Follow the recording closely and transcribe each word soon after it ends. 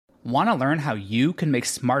Want to learn how you can make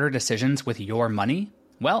smarter decisions with your money?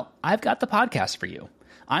 Well, I've got the podcast for you.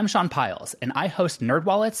 I'm Sean Piles, and I host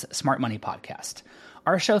NerdWallet's Smart Money Podcast.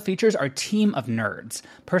 Our show features our team of nerds,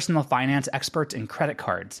 personal finance experts in credit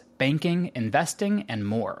cards, banking, investing, and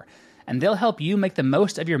more. And they'll help you make the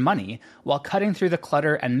most of your money while cutting through the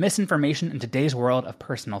clutter and misinformation in today's world of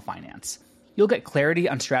personal finance. You'll get clarity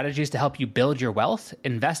on strategies to help you build your wealth,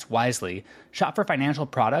 invest wisely, shop for financial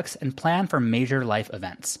products, and plan for major life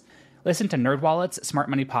events. Listen to NerdWallet's Smart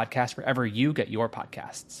Money Podcast wherever you get your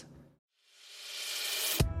podcasts.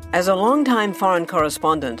 As a longtime foreign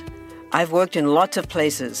correspondent, I've worked in lots of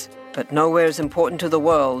places, but nowhere as important to the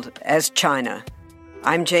world as China.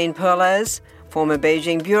 I'm Jane Perlez, former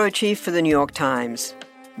Beijing bureau chief for the New York Times.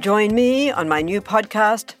 Join me on my new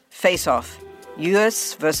podcast, Face Off,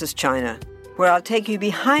 U.S. versus China, where I'll take you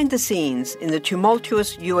behind the scenes in the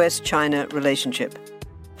tumultuous U.S.-China relationship.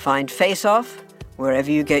 Find Face Off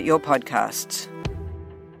wherever you get your podcasts.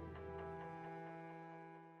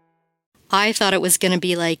 I thought it was going to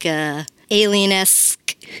be like a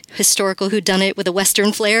alien-esque historical whodunit with a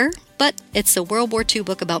Western flair, but it's a World War II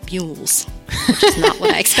book about mules, which is not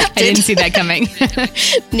what I expected. I didn't see that coming.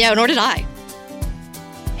 No, nor did I.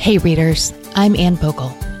 Hey readers, I'm Ann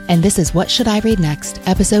Bogle, and this is What Should I Read Next,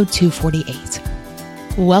 episode 248.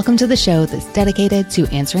 Welcome to the show that's dedicated to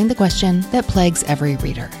answering the question that plagues every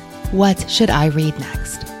reader. What should I read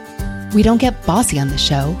next? We don't get bossy on the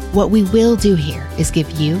show. What we will do here is give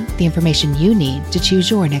you the information you need to choose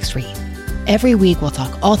your next read. Every week, we'll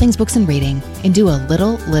talk all things books and reading and do a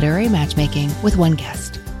little literary matchmaking with one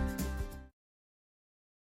guest.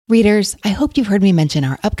 Readers, I hope you've heard me mention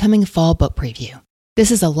our upcoming fall book preview. This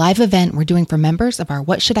is a live event we're doing for members of our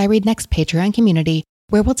What Should I Read Next Patreon community,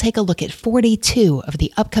 where we'll take a look at 42 of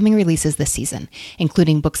the upcoming releases this season,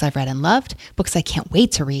 including books I've read and loved, books I can't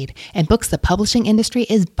wait to read, and books the publishing industry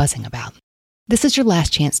is buzzing about. This is your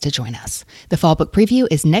last chance to join us. The fall book preview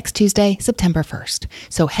is next Tuesday, September 1st.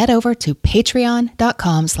 So head over to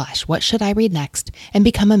patreon.com/whatshouldireadnext and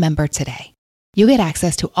become a member today. You'll get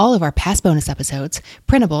access to all of our past bonus episodes,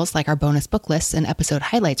 printables like our bonus book lists and episode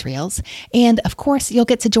highlights reels, and of course, you'll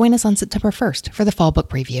get to join us on September 1st for the fall book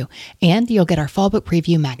preview, and you'll get our fall book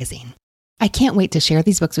preview magazine. I can't wait to share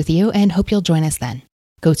these books with you and hope you'll join us then.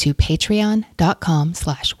 Go to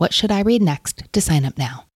patreon.com/whatshouldireadnext to sign up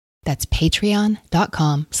now. That's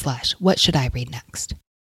patreon.com/whatshouldireadnext.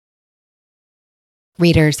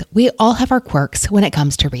 Readers, we all have our quirks when it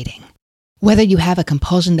comes to reading. Whether you have a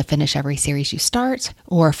compulsion to finish every series you start,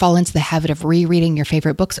 or fall into the habit of rereading your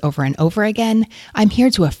favorite books over and over again, I'm here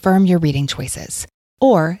to affirm your reading choices,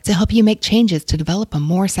 or to help you make changes to develop a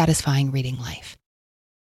more satisfying reading life.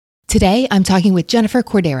 Today, I'm talking with Jennifer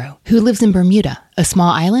Cordero, who lives in Bermuda, a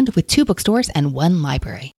small island with 2 bookstores and 1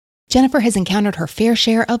 library. Jennifer has encountered her fair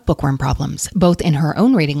share of bookworm problems, both in her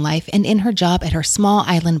own reading life and in her job at her small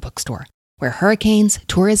island bookstore, where hurricanes,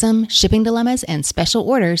 tourism, shipping dilemmas, and special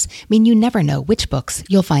orders mean you never know which books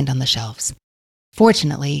you'll find on the shelves.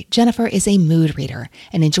 Fortunately, Jennifer is a mood reader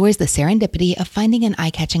and enjoys the serendipity of finding an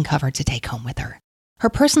eye-catching cover to take home with her. Her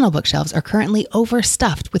personal bookshelves are currently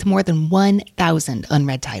overstuffed with more than 1,000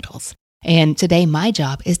 unread titles. And today, my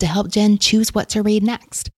job is to help Jen choose what to read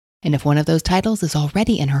next. And if one of those titles is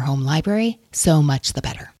already in her home library, so much the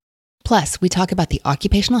better. Plus, we talk about the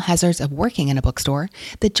occupational hazards of working in a bookstore,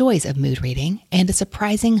 the joys of mood reading, and a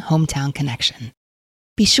surprising hometown connection.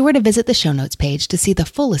 Be sure to visit the show notes page to see the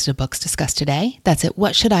full list of books discussed today. That's at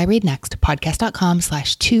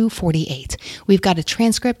whatshouldireadnextpodcast.com/248. We've got a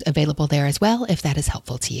transcript available there as well if that is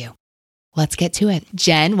helpful to you. Let's get to it.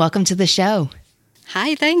 Jen, welcome to the show.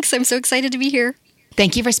 Hi, thanks. I'm so excited to be here.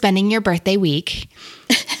 Thank you for spending your birthday week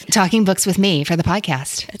talking books with me for the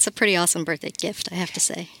podcast. It's a pretty awesome birthday gift, I have to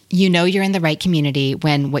say. You know you're in the right community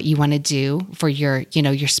when what you want to do for your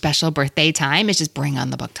special birthday time is just bring on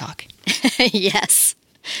the book talk. Yes,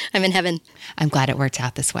 I'm in heaven. I'm glad it worked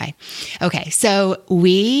out this way. Okay, so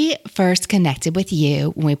we first connected with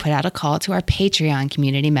you when we put out a call to our Patreon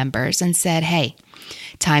community members and said, hey,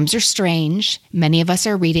 times are strange. Many of us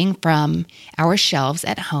are reading from our shelves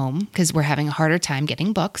at home because we're having a harder time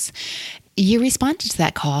getting books. You responded to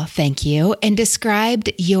that call, thank you, and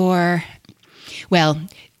described where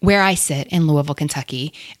I sit in Louisville,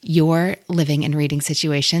 Kentucky, your living and reading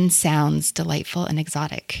situation sounds delightful and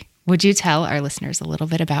exotic. Would you tell our listeners a little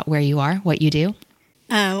bit about where you are, what you do?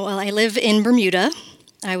 Well, I live in Bermuda.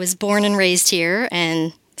 I was born and raised here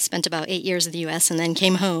and spent about 8 years in the U.S. and then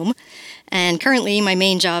came home. And currently, my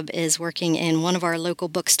main job is working in one of our local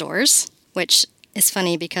bookstores, which is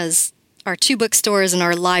funny because our 2 bookstores and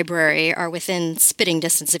our library are within spitting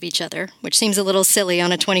distance of each other, which seems a little silly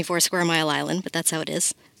on a 24-square-mile island, but that's how it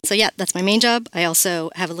is. So yeah, that's my main job. I also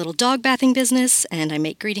have a little dog bathing business, and I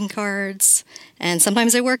make greeting cards. And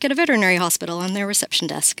sometimes I work at a veterinary hospital on their reception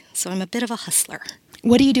desk. So I'm a bit of a hustler.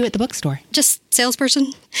 What do you do at the bookstore? Just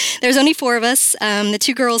salesperson. There's only 4 of us. The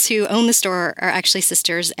 2 girls who own the store are actually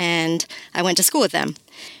sisters, and I went to school with them.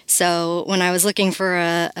 So when I was looking for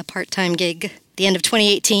a part-time gig at the end of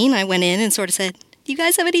 2018, I went in and sort of said, "Do you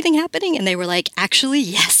guys have anything happening?" And they were like, "Actually,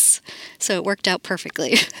 yes." So it worked out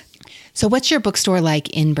perfectly. So what's your bookstore like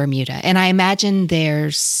in Bermuda? And I imagine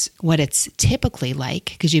there's what it's typically like,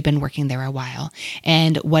 because you've been working there a while,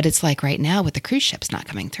 and what it's like right now with the cruise ships not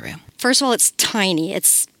coming through. First of all, it's tiny.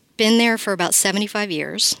 It's been there for about 75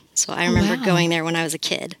 years. So I remember going there when I was a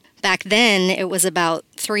kid. Back then, it was about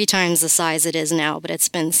 3 times the size it is now, but it's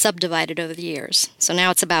been subdivided over the years. So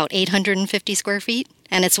now it's about 850 square feet,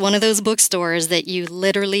 and it's one of those bookstores that you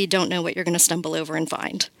literally don't know what you're going to stumble over and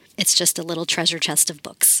find. It's just a little treasure chest of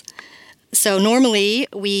books. So normally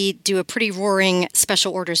we do a pretty roaring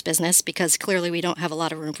special orders business because clearly we don't have a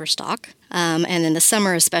lot of room for stock. And in the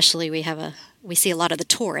summer especially, we see a lot of the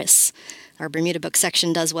tourists. Our Bermuda book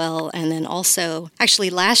section does well. And then also, actually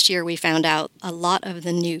last year we found out a lot of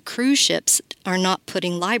the new cruise ships are not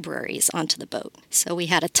putting libraries onto the boat. So we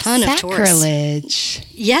had a ton of tourists. Sacrilege.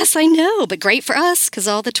 Yes, I know, but great for us because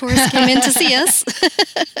all the tourists came in to see us.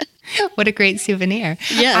 What a great souvenir.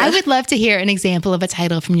 Yeah. I would love to hear an example of a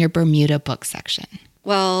title from your Bermuda book section.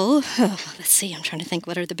 Well, let's see. I'm trying to think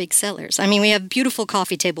what are the big sellers. I mean, we have beautiful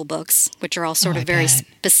coffee table books, which are all sort of very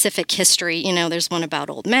specific history. You know, there's one about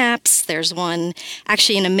old maps. There's one,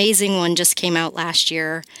 actually an amazing one just came out last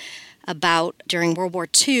year about during World War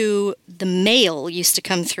II, the mail used to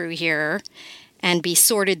come through here and be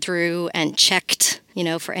sorted through and checked, you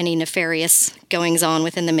know, for any nefarious goings on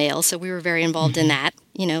within the mail. So we were very involved in that.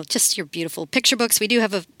 You know, just your beautiful picture books. We do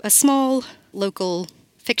have a small local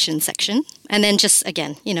fiction section. And then just,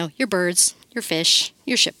 again, you know, your birds, your fish,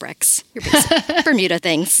 your shipwrecks, your basic Bermuda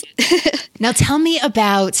things. Now tell me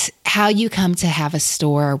about how you come to have a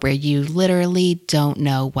store where you literally don't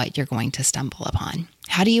know what you're going to stumble upon.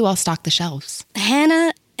 How do you all stock the shelves?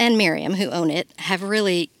 Hannah and Miriam, who own it, have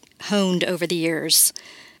really honed over the years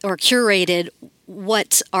or curated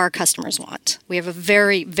what our customers want. We have a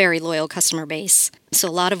very, very loyal customer base. So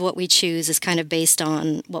a lot of what we choose is kind of based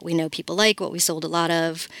on what we know people like, what we sold a lot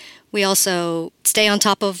of. We also stay on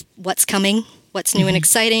top of what's coming, what's new and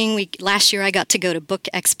exciting. Last year I got to go to Book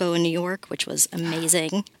Expo in New York, which was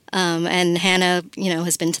amazing. And Hannah, you know,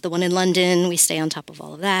 has been to the one in London. We stay on top of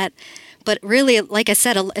all of that. But really, like I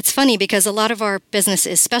said, it's funny because a lot of our business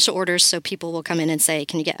is special orders, so people will come in and say,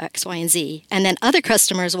 "Can you get X, Y, and Z?" And then other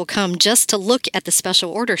customers will come just to look at the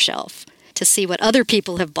special order shelf to see what other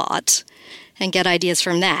people have bought and get ideas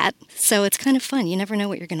from that. So it's kind of fun. You never know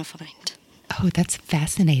what you're going to find. Oh, that's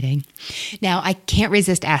fascinating. Now, I can't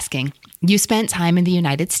resist asking. You spent time in the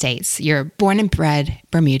United States. You're born and bred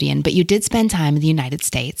Bermudian, but you did spend time in the United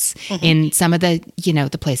States in some of the, you know,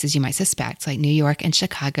 the places you might suspect, like New York and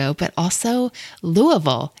Chicago, but also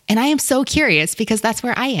Louisville. And I am so curious because that's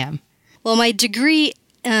where I am. Well, my degree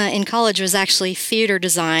in college was actually theater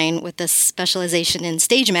design with a specialization in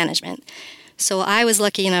stage management. So I was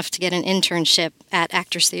lucky enough to get an internship at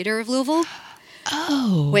Actors Theater of Louisville.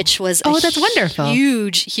 Oh. Which was that's wonderful.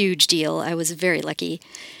 Huge, huge deal. I was very lucky.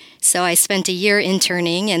 So I spent a year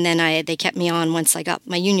interning, and then they kept me on once I got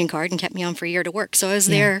my union card and kept me on for a year to work. So I was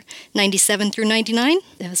there 97 through 99.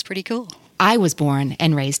 It was pretty cool. I was born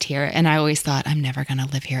and raised here, and I always thought, I'm never going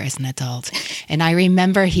to live here as an adult. And I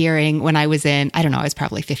remember hearing when I was I was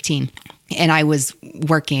probably 15, and I was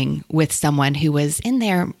working with someone who was in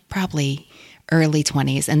their probably early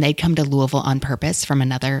 20s, and they'd come to Louisville on purpose from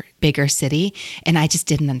another bigger city. And I just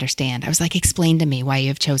didn't understand. I was like, explain to me why you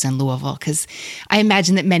have chosen Louisville. Because I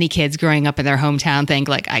imagine that many kids growing up in their hometown think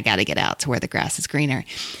like, I got to get out to where the grass is greener.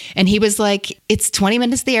 And he was like, it's 20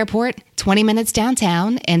 minutes to the airport, 20 minutes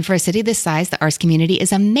downtown. And for a city this size, the arts community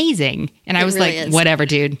is amazing. And I was really like, is. Whatever,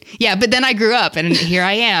 dude. Yeah. But then I grew up and here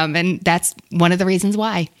I am. And that's one of the reasons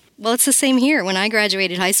why. Well, it's the same here. When I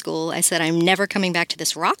graduated high school, I said, I'm never coming back to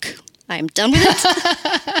this rock. I'm done with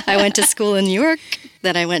it. I went to school in New York,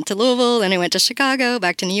 then I went to Louisville, then I went to Chicago,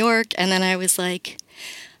 back to New York, and then I was like,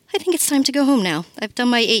 I think it's time to go home now. I've done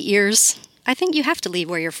my 8 years. I think you have to leave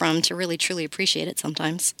where you're from to really, truly appreciate it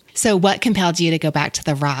sometimes. So what compelled you to go back to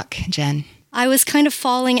the rock, Jen? I was kind of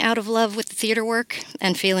falling out of love with the theater work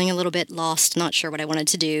and feeling a little bit lost, not sure what I wanted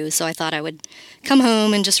to do. So I thought I would come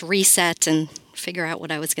home and just reset and figure out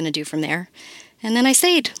what I was going to do from there. And then I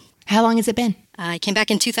stayed. How long has it been? I came back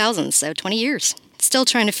in 2000, so 20 years. Still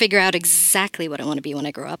trying to figure out exactly what I want to be when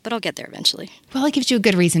I grow up, but I'll get there eventually. Well, it gives you a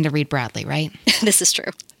good reason to read Bradley, right? This is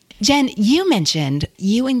true. Jen, you mentioned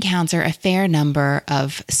you encounter a fair number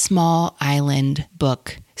of small island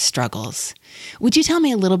book struggles. Would you tell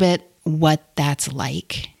me a little bit what that's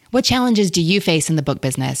like? What challenges do you face in the book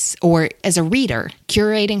business or as a reader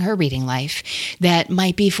curating her reading life that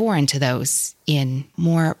might be foreign to those in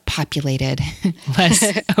more populated,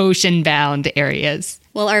 less ocean-bound areas?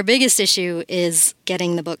 Well, our biggest issue is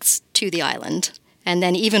getting the books to the island. And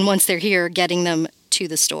then even once they're here, getting them to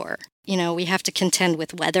the store. We have to contend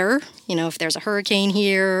with weather. If there's a hurricane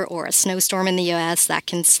here or a snowstorm in the U.S., that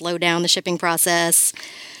can slow down the shipping process.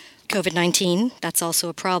 COVID-19, that's also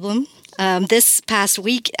a problem. This past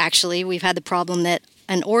week, actually, we've had the problem that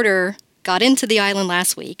an order got into the island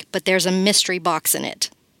last week, but there's a mystery box in it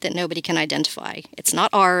that nobody can identify. It's not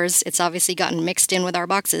ours. It's obviously gotten mixed in with our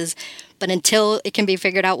boxes. But until it can be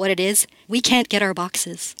figured out what it is, we can't get our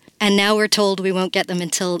boxes. And now we're told we won't get them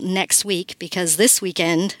until next week because this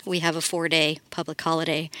weekend we have a 4-day public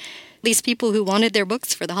holiday. These people who wanted their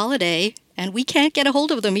books for the holiday, and we can't get a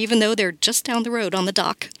hold of them even though they're just down the road on the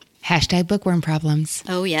dock. Hashtag bookworm problems.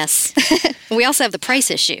 Oh, yes. We also have the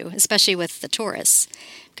price issue, especially with the tourists,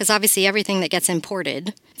 because obviously everything that gets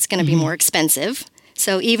imported is going to be more expensive.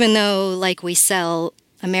 So even though, like, we sell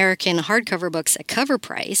American hardcover books at cover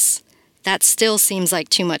price, that still seems like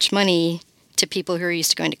too much money to people who are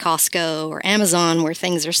used to going to Costco or Amazon where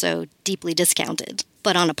things are so deeply discounted.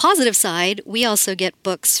 But on a positive side, we also get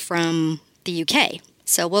books from the UK.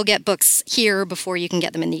 So we'll get books here before you can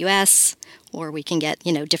get them in the US, or we can get,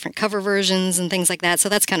 different cover versions and things like that. So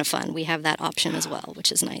that's kind of fun. We have that option as well,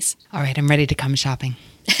 which is nice. All right, I'm ready to come shopping.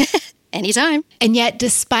 Anytime. And yet,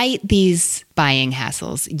 despite these buying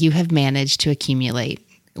hassles, you have managed to accumulate,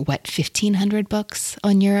 1,500 books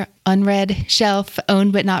on your unread shelf,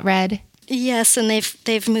 owned but not read? Yes, and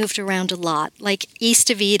they've moved around a lot. Like East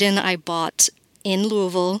of Eden, I bought in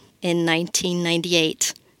Louisville in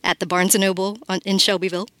 1998 at the Barnes & Noble in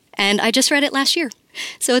Shelbyville, and I just read it last year.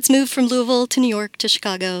 So it's moved from Louisville to New York to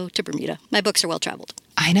Chicago to Bermuda. My books are well traveled.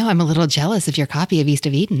 I know. I'm a little jealous of your copy of East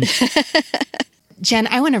of Eden. Jen,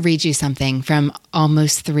 I want to read you something from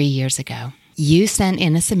almost 3 years ago. You sent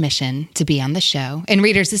in a submission to be on the show. And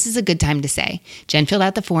readers, this is a good time to say, Jen filled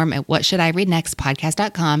out the form at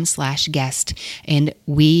whatshouldireadnextpodcast.com/guest. And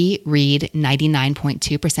we read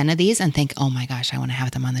 99.2% of these and think, oh my gosh, I want to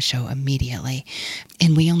have them on the show immediately.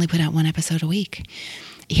 And we only put out one episode a week.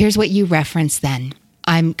 Here's what you referenced then.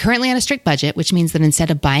 I'm currently on a strict budget, which means that instead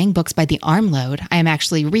of buying books by the armload, I am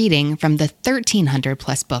actually reading from the 1,300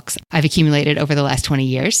 plus books I've accumulated over the last 20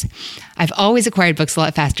 years. I've always acquired books a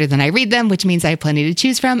lot faster than I read them, which means I have plenty to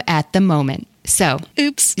choose from at the moment. So,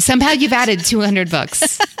 oops. Somehow you've added 200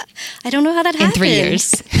 books. I don't know how that happened. In 3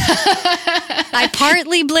 years. I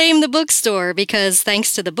partly blame the bookstore because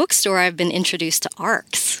thanks to the bookstore, I've been introduced to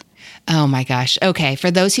ARCs. Oh my gosh. Okay. For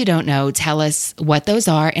those who don't know, tell us what those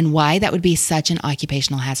are and why that would be such an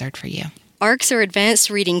occupational hazard for you. ARCs are advanced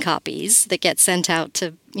reading copies that get sent out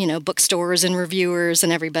to, bookstores and reviewers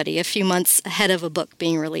and everybody a few months ahead of a book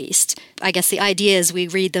being released. I guess the idea is we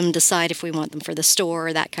read them, decide if we want them for the store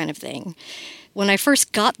or that kind of thing. When I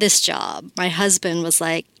first got this job, my husband was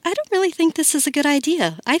like, I don't really think this is a good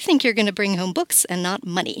idea. I think you're going to bring home books and not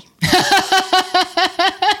money.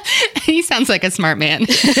 He sounds like a smart man.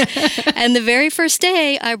 And the very first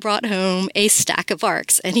day, I brought home a stack of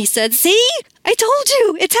ARCs. And he said, see, I told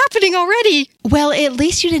you, it's happening already. Well, at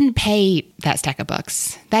least you didn't pay that stack of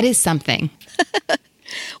books. That is something.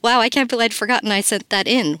 Wow, I can't believe I'd forgotten I sent that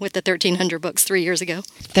in with the 1,300 books 3 years ago.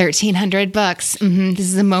 1,300 books. Mm-hmm. This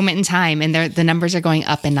is a moment in time, and the numbers are going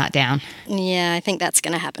up and not down. Yeah, I think that's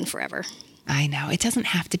going to happen forever. I know. It doesn't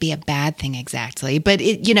have to be a bad thing exactly, but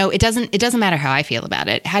it doesn't matter how I feel about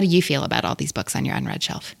it. How do you feel about all these books on your unread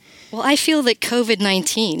shelf? Well, I feel that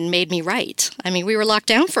COVID-19 made me right. I mean, we were locked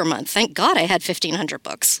down for a month. Thank God I had 1,500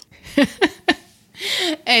 books.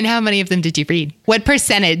 And how many of them did you read? What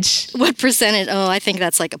percentage? What percentage? Oh, I think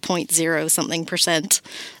that's like a 0.0-something%.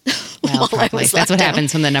 Well, probably. That's what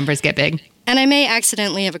happens when the numbers get big. And I may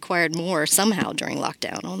accidentally have acquired more somehow during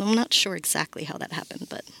lockdown, although I'm not sure exactly how that happened,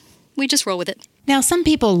 but we just roll with it. Now, some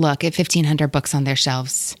people look at 1,500 books on their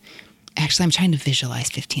shelves. Actually, I'm trying to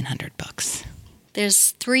visualize 1,500 books.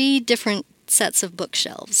 There's 3 different sets of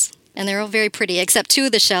bookshelves, and they're all very pretty, except 2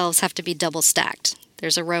 of the shelves have to be double stacked.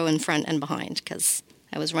 There's a row in front and behind because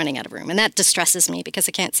I was running out of room. And that distresses me because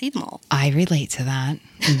I can't see them all. I relate to that.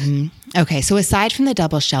 Mm-hmm. Okay, so aside from the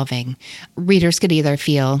double shelving, readers could either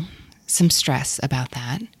feel some stress about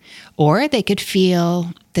that, or they could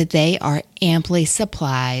feel that they are amply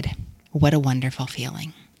supplied. What a wonderful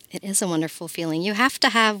feeling. It is a wonderful feeling. You have to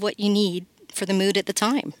have what you need for the mood at the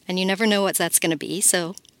time. And you never know what that's going to be.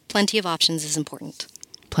 So plenty of options is important.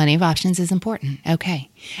 Plenty of options is important. Okay.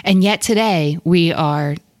 And yet today we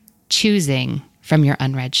are choosing from your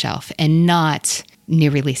unread shelf and not new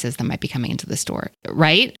releases that might be coming into the store,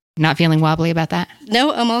 right? Not feeling wobbly about that?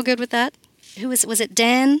 No, I'm all good with that. Was it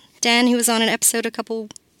Dan? Dan, who was on an episode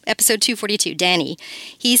episode 242, Danny.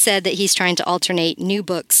 He said that he's trying to alternate new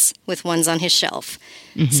books with ones on his shelf.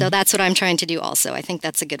 Mm-hmm. So that's what I'm trying to do also. I think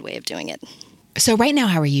that's a good way of doing it. So right now,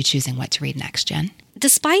 how are you choosing what to read next, Jen?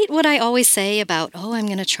 Despite what I always say about, I'm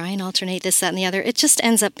going to try and alternate this, that, and the other, it just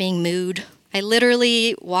ends up being mood. I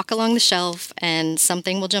literally walk along the shelf and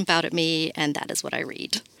something will jump out at me, and that is what I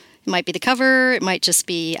read. It might be the cover. It might just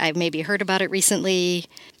be I've maybe heard about it recently.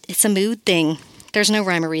 It's a mood thing. There's no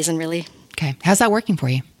rhyme or reason, really. Okay. How's that working for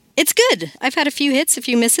you? It's good. I've had a few hits, a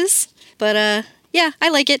few misses. But, yeah, I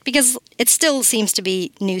like it because it still seems to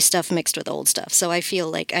be new stuff mixed with old stuff. So I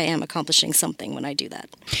feel like I am accomplishing something when I do that.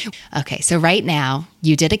 Okay. So right now,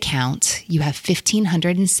 you did a count. You have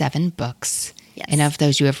 1,507 books. Yes. And of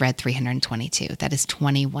those, you have read 322. That is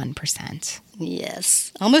 21%.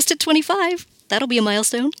 Yes. Almost at 25. That'll be a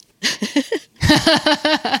milestone.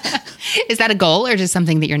 Is that a goal or just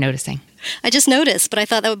something that you're noticing? I just noticed, but I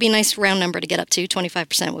thought that would be a nice round number to get up to.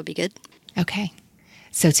 25% would be good. Okay.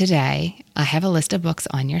 So today, I have a list of books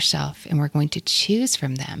on your shelf, and we're going to choose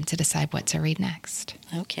from them to decide what to read next.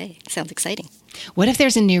 Okay. Sounds exciting. What if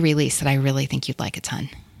there's a new release that I really think you'd like a ton?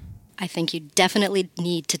 I think you definitely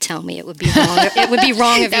need to tell me. It would be wrong. It would be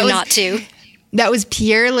wrong of you not to. That was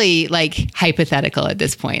purely hypothetical at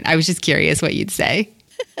this point. I was just curious what you'd say.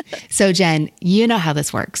 So Jen, you know how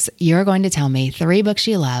this works. You're going to tell me 3 books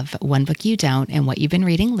you love, 1 book you don't, and what you've been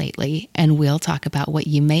reading lately, and we'll talk about what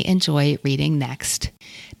you may enjoy reading next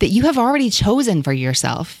that you have already chosen for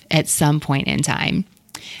yourself at some point in time.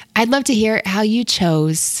 I'd love to hear how you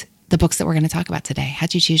chose the books that we're going to talk about today.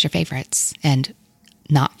 How'd you choose your favorites and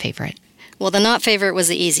not favorite? Well, the not favorite was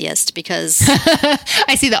the easiest because...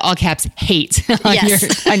 I see the all caps hate on,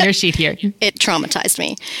 yes. on your sheet here. It traumatized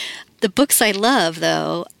me. The books I love,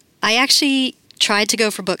 though, I actually tried to go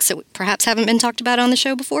for books that perhaps haven't been talked about on the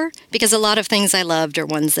show before, because a lot of things I loved are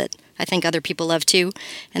ones that I think other people love too,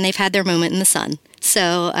 and they've had their moment in the sun.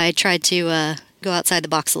 So I tried to go outside the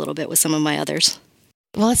box a little bit with some of my others.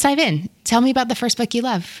 Well, let's dive in. Tell me about the first book you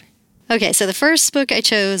love. Okay, so the first book I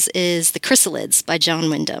chose is The Chrysalids by John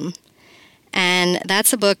Wyndham. And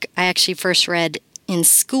that's a book I actually first read in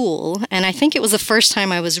school, and I think it was the first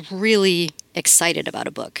time I was really excited about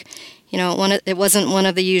a book. You know, it wasn't one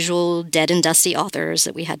of the usual dead and dusty authors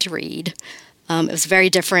that we had to read. It was very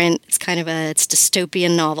different. It's kind of it's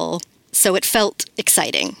dystopian novel, so it felt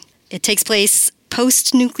exciting. It takes place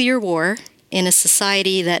post-nuclear war in a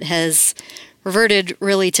society that has reverted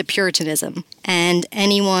really to Puritanism, and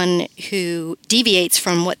anyone who deviates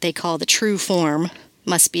from what they call the true form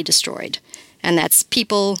must be destroyed. And that's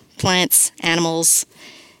people, plants, animals.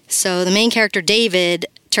 So the main character, David,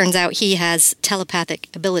 turns out he has telepathic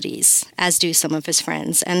abilities, as do some of his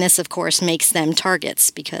friends. And this, of course, makes them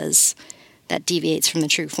targets because that deviates from the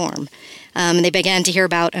true form. They began to hear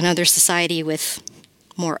about another society with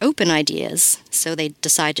more open ideas, so they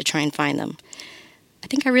decide to try and find them. I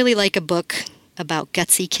think I really like a book about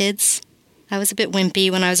gutsy kids. I was a bit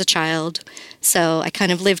wimpy when I was a child, so I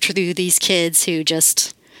kind of lived through these kids who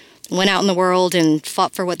just went out in the world and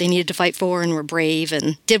fought for what they needed to fight for and were brave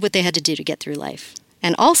and did what they had to do to get through life.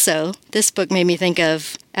 And also, this book made me think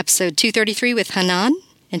of episode 233 with Hanan,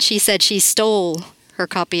 and she said she stole her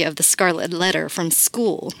copy of The Scarlet Letter from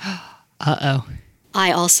school. Uh-oh.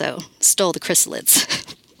 I also stole The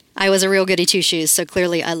Chrysalids. I was a real goody two-shoes, so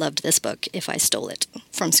clearly I loved this book if I stole it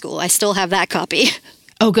from school. I still have that copy.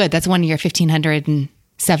 Oh, good. That's one of your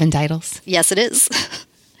 1,507 titles? Yes, it is.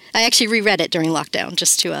 I actually reread it during lockdown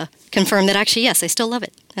just to confirm that actually, yes, I still love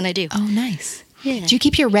it, and I do. Oh, nice. Yeah. Do you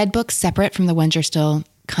keep your read books separate from the ones you're still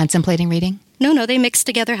contemplating reading? No, they mix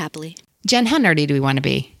together happily. Jen, how nerdy do we want to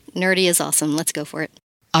be? Nerdy is awesome. Let's go for it.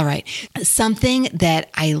 All right. Something that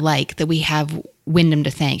I like that we have Wyndham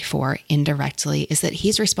to thank for indirectly is that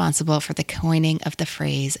he's responsible for the coining of the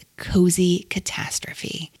phrase cozy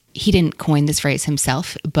catastrophe. He didn't coin this phrase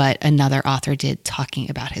himself, but another author did talking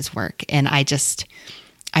about his work. And I just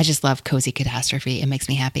love cozy catastrophe. It makes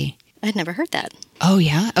me happy. I'd never heard that. Oh,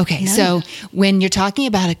 yeah? Okay. No. So when you're talking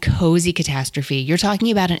about a cozy catastrophe, you're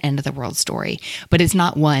talking about an end of the world story, but it's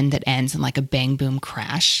not one that ends in like a bang, boom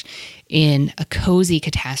crash. In a cozy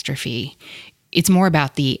catastrophe, it's more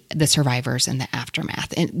about the survivors and the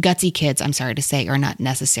aftermath. And gutsy kids, I'm sorry to say, are not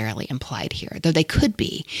necessarily implied here, though they could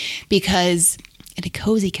be, because in a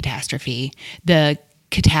cozy catastrophe, the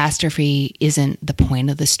catastrophe isn't the point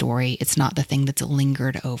of the story. It's not the thing that's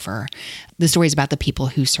lingered over. The story is about the people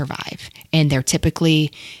who survive, and they're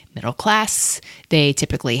typically middle class. They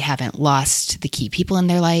typically haven't lost the key people in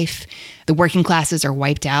their life. The working classes are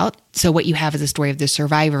wiped out. So what you have is a story of the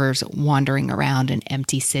survivors wandering around an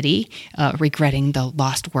empty city, regretting the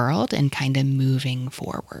lost world and kind of moving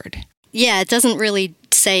forward. Yeah, it doesn't really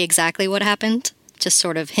say exactly what happened, just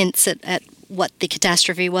sort of hints at what the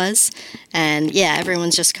catastrophe was. And yeah,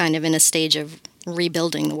 everyone's just kind of in a stage of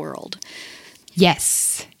rebuilding the world.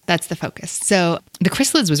 Yes, that's the focus. So The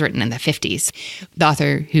Chrysalids was written in the 50s. The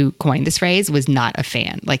author who coined this phrase was not a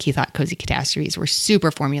fan. Like, he thought cozy catastrophes were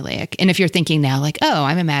super formulaic. And if you're thinking now, like, oh,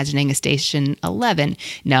 I'm imagining a Station 11.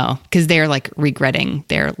 No, because they're like regretting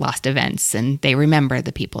their lost events, and they remember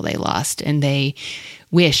the people they lost, and they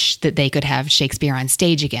wish that they could have Shakespeare on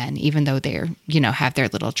stage again, even though they're, have their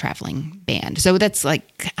little traveling band. So that's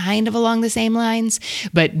like kind of along the same lines,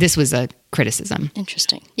 but this was a criticism.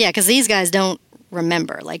 Interesting. Yeah, because these guys don't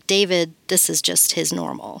remember. Like David, this is just his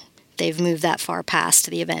normal. They've moved that far past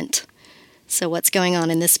the event. So what's going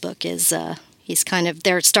on in this book is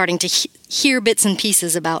they're starting to hear bits and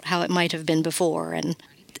pieces about how it might have been before, and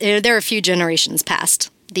they're a few generations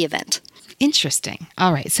past the event. Interesting.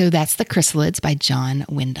 All right, so that's The Chrysalids by John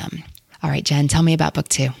Wyndham. All right, Jen, tell me about book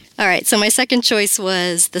 2. All right, so my second choice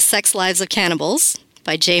was The Sex Lives of Cannibals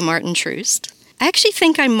by J. Martin Troost. I actually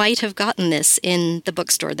think I might have gotten this in the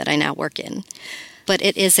bookstore that I now work in, but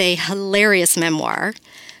it is a hilarious memoir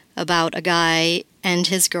about a guy and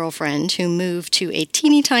his girlfriend who moved to a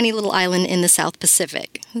teeny tiny little island in the South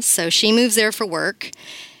Pacific. So she moves there for work,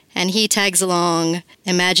 and he tags along,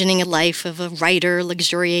 imagining a life of a writer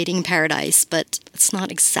luxuriating paradise, but it's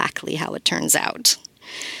not exactly how it turns out.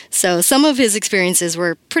 So some of his experiences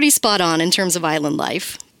were pretty spot on in terms of island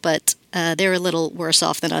life, but they're a little worse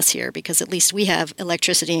off than us here, because at least we have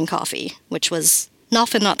electricity and coffee, which was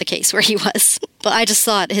often not the case where he was. But I just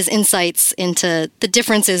thought his insights into the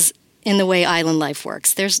differences in the way island life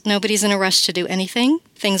works. Nobody's in a rush to do anything.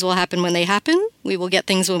 Things will happen when they happen. We will get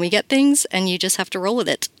things when we get things, and you just have to roll with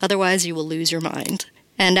it. Otherwise, you will lose your mind.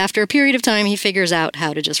 And after a period of time, he figures out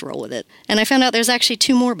how to just roll with it. And I found out there's actually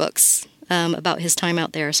 2 more books about his time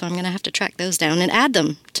out there, so I'm going to have to track those down and add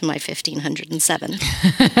them to my 1,507.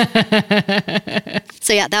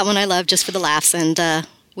 So yeah, that one I love just for the laughs, and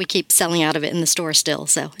we keep selling out of it in the store still,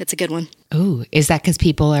 so it's a good one. Ooh, is that because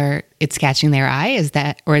it's catching their eye? Is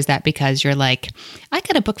that because you're like, I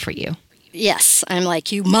got a book for you? Yes, I'm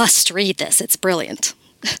like, you must read this. It's brilliant.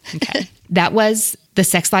 Okay. That was The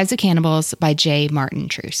Sex Lives of Cannibals by J. Martin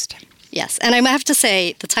Troost. Yes, and I have to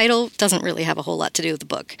say, the title doesn't really have a whole lot to do with the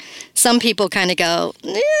book. Some people kind of go,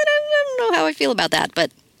 I don't know how I feel about that,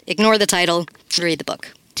 but ignore the title, read the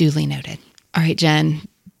book. Duly noted. All right, Jen,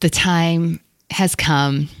 the time has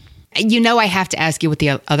come. I have to ask you what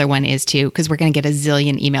the other one is, too, because we're going to get a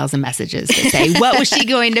zillion emails and messages that say, what was she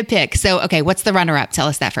going to pick? So, okay, what's the runner-up? Tell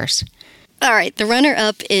us that first. All right, the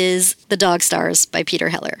runner-up is The Dog Stars by Peter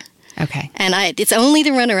Heller. Okay. And it's only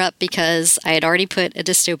the runner-up because I had already put a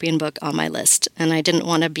dystopian book on my list, and I didn't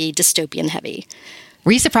want to be dystopian heavy.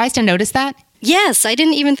 Were you surprised to notice that? Yes, I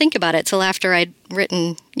didn't even think about it till after I'd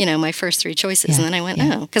written, my first 3 choices, and then I went,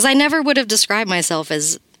 oh. Because I never would have described myself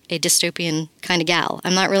as a dystopian kind of gal.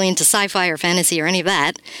 I'm not really into sci-fi or fantasy or any of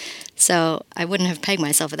that, so I wouldn't have pegged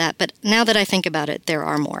myself at that. But now that I think about it, there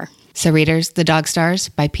are more. So readers, The Dog Stars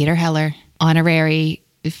by Peter Heller, honorary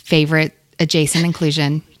favorite adjacent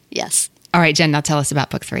inclusion. Yes. All right, Jen, now tell us about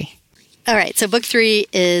book 3. All right, so book 3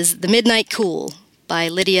 is The Midnight Cool by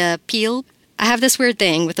Lydia Peel. I have this weird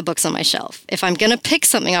thing with the books on my shelf. If I'm going to pick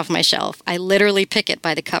something off my shelf, I literally pick it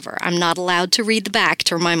by the cover. I'm not allowed to read the back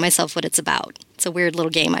to remind myself what it's about. It's a weird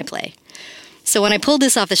little game I play. So when I pulled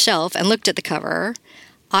this off the shelf and looked at the cover,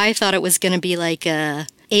 I thought it was going to be like a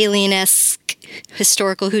alien-esque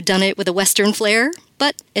historical whodunit with a Western flair,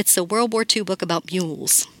 but it's a World War II book about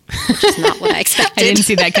mules, which is not what I expected. I didn't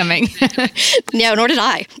see that coming. No, nor did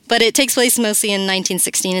I. But it takes place mostly in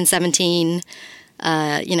 1916 and 17,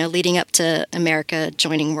 leading up to America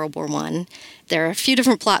joining World War I. There are a few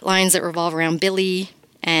different plot lines that revolve around Billy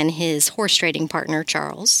and his horse trading partner,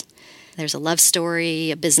 Charles. There's a love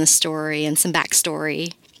story, a business story, and some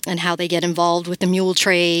backstory, and how they get involved with the mule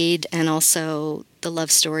trade, and also the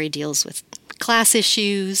love story deals with class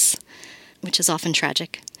issues, which is often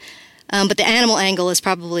tragic. But the animal angle is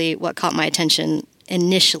probably what caught my attention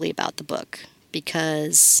initially about the book,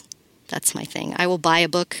 because that's my thing. I will buy a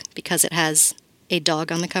book because it has a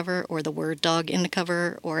dog on the cover, or the word dog in the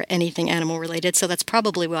cover, or anything animal related. So that's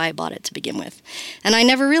probably why I bought it to begin with. And I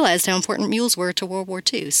never realized how important mules were to World War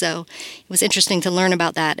II. So it was interesting to learn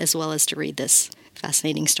about that as well as to read this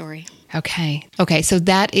fascinating story. Okay. Okay, so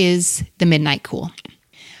that is The Midnight Cool.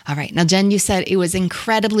 All right. Now, Jen, you said it was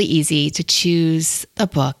incredibly easy to choose a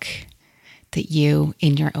book that you,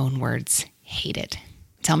 in your own words, hated.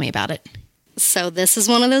 Tell me about it. So this is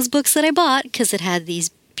one of those books that I bought because it had these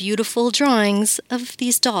beautiful drawings of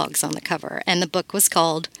these dogs on the cover. And the book was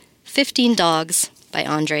called 15 Dogs by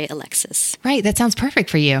Andre Alexis. Right. That sounds perfect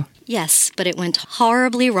for you. Yes, but it went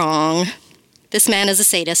horribly wrong. This man is a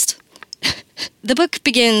sadist. The book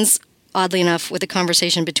begins, oddly enough, with a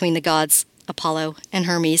conversation between the gods Apollo and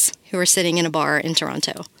Hermes, who are sitting in a bar in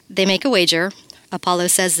Toronto. They make a wager. Apollo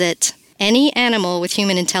says that any animal with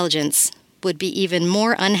human intelligence would be even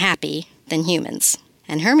more unhappy than humans.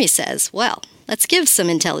 And Hermes says, well, let's give some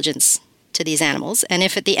intelligence to these animals, and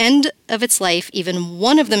if at the end of its life even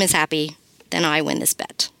one of them is happy, then I win this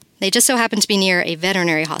bet. They just so happen to be near a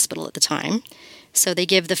veterinary hospital at the time, so they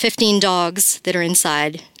give the 15 dogs that are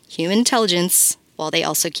inside human intelligence while they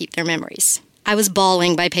also keep their memories. I was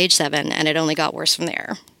bawling by page 7, and it only got worse from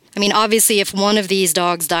there. I mean, obviously, if one of these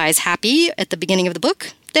dogs dies happy at the beginning of the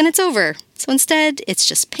book, then it's over. So instead, it's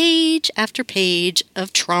just page after page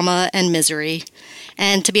of trauma and misery.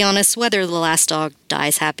 And to be honest, whether the last dog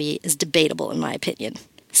dies happy is debatable in my opinion.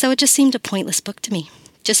 So it just seemed a pointless book to me.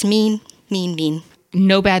 Just mean, mean, mean.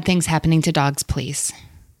 No bad things happening to dogs, please.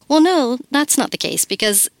 Well, no, that's not the case,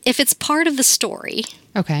 because if it's part of the story,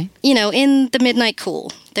 Okay. you know, in The Midnight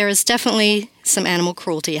Cool, there is definitely some animal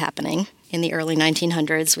cruelty happening in the early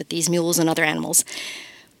 1900s with these mules and other animals.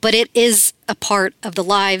 But it is a part of the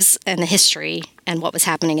lives and the history and what was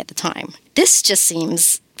happening at the time. This just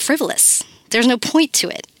seems frivolous. There's no point to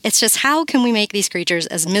it. It's just, how can we make these creatures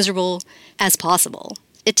as miserable as possible?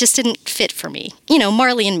 It just didn't fit for me. You know,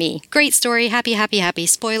 Marley and Me. Great story, happy, happy, happy.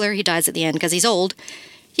 Spoiler, he dies at the end because he's old.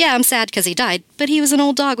 Yeah, I'm sad because he died, but he was an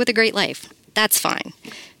old dog with a great life. That's fine.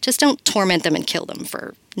 Just don't torment them and kill them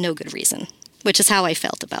for no good reason, which is how I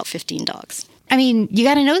felt about 15 Dogs. I mean, you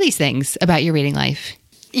got to know these things about your reading life.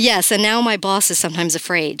 Yes, and now my boss is sometimes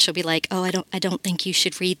afraid. She'll be like, oh, I don't think you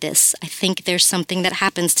should read this. I think there's something that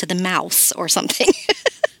happens to the mouse or something.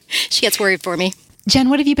 She gets worried for me. Jen,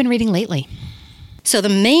 what have you been reading lately? So the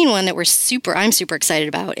main one that I'm super excited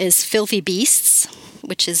about is Filthy Beasts,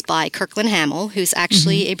 which is by Kirkland Hamill, who's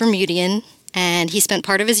actually a Bermudian, and he spent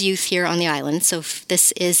part of his youth here on the island. So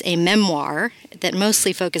this is a memoir that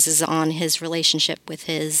mostly focuses on his relationship with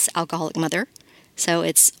his alcoholic mother. So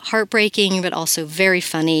it's heartbreaking, but also very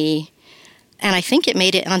funny. And I think it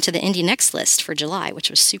made it onto the Indie Next list for July, which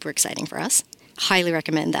was super exciting for us. Highly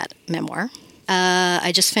recommend that memoir.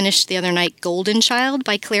 I just finished the other night Golden Child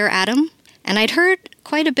by Claire Adam. And I'd heard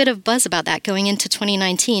quite a bit of buzz about that going into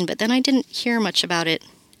 2019, but then I didn't hear much about it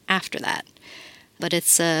after that. But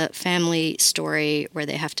it's a family story where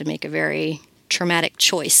they have to make a very traumatic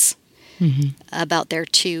choice about their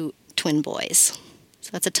 2 twin boys. So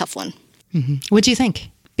that's a tough one. What do you think?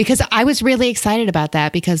 Because I was really excited about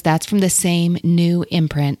that because that's from the same new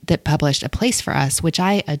imprint that published A Place for Us, which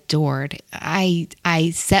I adored. I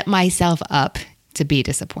set myself up to be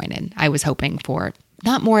disappointed. I was hoping for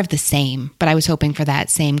not more of the same, but I was hoping for that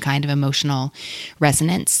same kind of emotional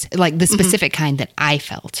resonance, like the specific kind that I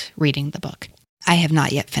felt reading the book. I have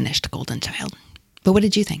not yet finished Golden Child. But what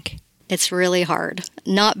did you think? It's really hard.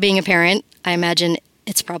 Not being a parent, I imagine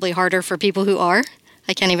it's probably harder for people who are.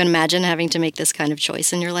 I can't even imagine having to make this kind of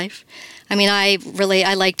choice in your life. I mean,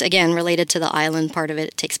 related to the island part of it.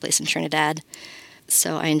 It takes place in Trinidad.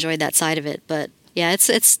 So I enjoyed that side of it. But yeah,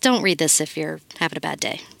 it's don't read this if you're having a bad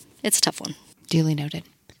day. It's a tough one. Duly noted.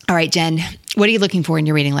 All right, Jen, what are you looking for in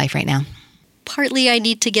your reading life right now? Partly I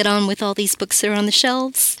need to get on with all these books that are on the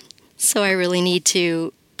shelves. So I really need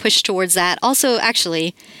to push towards that. Also,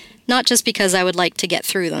 actually, not just because I would like to get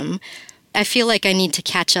through them. I feel like I need to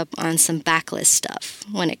catch up on some backlist stuff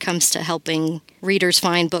when it comes to helping readers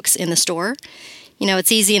find books in the store. You know,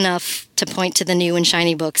 it's easy enough to point to the new and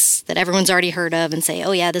shiny books that everyone's already heard of and say,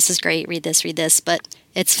 oh yeah, this is great, read this. But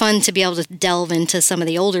it's fun to be able to delve into some of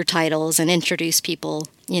the older titles and introduce people,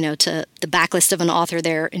 you know, to the backlist of an author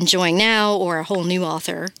they're enjoying now or a whole new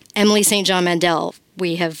author. Emily St. John Mandel,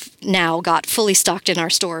 we have now got fully stocked in our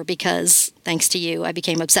store because, thanks to you, I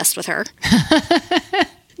became obsessed with her.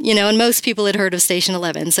 You know, and most people had heard of Station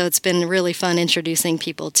 11, so it's been really fun introducing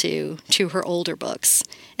people to her older books.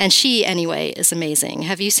 And she, anyway, is amazing.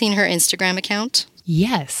 Have you seen her Instagram account?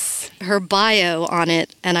 Yes. Her bio on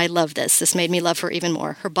it, and I love this. This made me love her even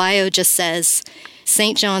more. Her bio just says,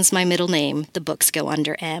 St. John's my middle name. The books go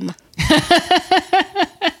under M.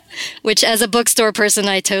 which as a bookstore person,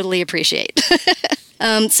 I totally appreciate.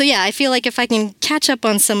 So yeah, I feel like if I can catch up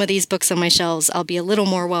on some of these books on my shelves, I'll be a little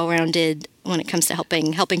more well-rounded when it comes to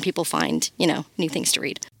helping people find, new things to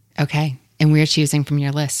read. Okay. And we're choosing from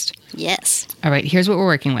your list. Yes. All right. Here's what we're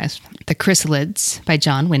working with. The Chrysalids by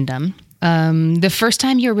John Wyndham. The First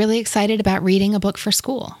Time You're Really Excited About Reading a Book for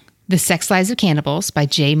School. The Sex Lives of Cannibals by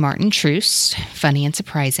J. Martin Truce. Funny and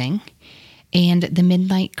surprising. And The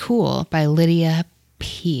Midnight Cool by Lydia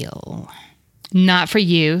Peel. Not for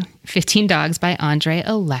You, 15 Dogs by Andre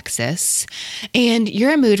Alexis. And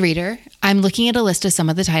you're a mood reader. I'm looking at a list of some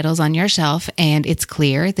of the titles on your shelf, and it's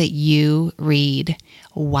clear that you read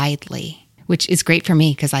widely, which is great for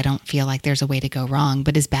me because I don't feel like there's a way to go wrong,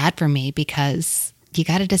 but is bad for me because you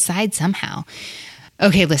got to decide somehow.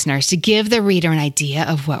 Okay, listeners, to give the reader an idea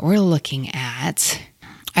of what we're looking at,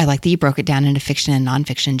 I like that you broke it down into fiction and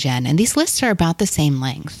nonfiction, Jen, and these lists are about the same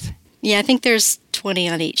length. Yeah, I think there's 20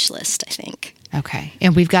 on each list, I think. Okay.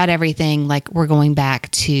 And we've got everything, like we're going back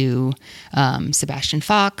to Sebastian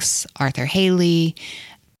Fox, Arthur Haley.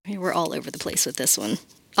 We're all over the place with this one.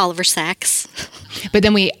 Oliver Sacks. But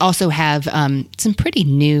then we also have some pretty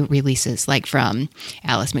new releases, like from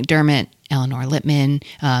Alice McDermott, Eleanor Lippman,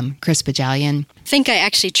 Chris Bajalian. I think I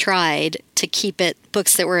actually tried to keep it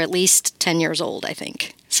books that were at least 10 years old, I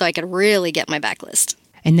think, so I could really get my backlist.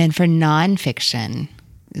 And then for nonfiction,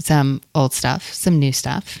 some old stuff, some new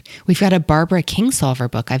stuff. We've got a Barbara Kingsolver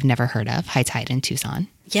book I've never heard of, High Tide in Tucson.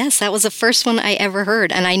 Yes, that was the first one I ever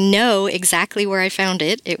heard, and I know exactly where I found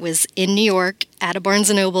it. It was in New York at a Barnes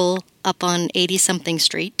 & Noble up on 80-something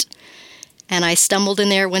Street, and I stumbled in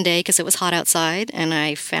there one day because it was hot outside, and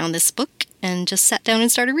I found this book and just sat down and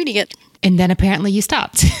started reading it. And then apparently you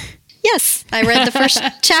stopped. Yes, I read the first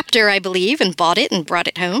chapter, I believe, and bought it and brought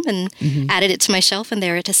it home and added it to my shelf, and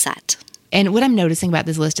there it has sat. And what I'm noticing about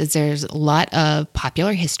this list is there's a lot of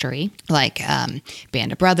popular history, like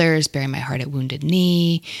Band of Brothers, Bury My Heart at Wounded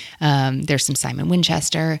Knee. There's some Simon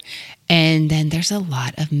Winchester. And then there's a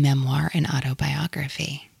lot of memoir and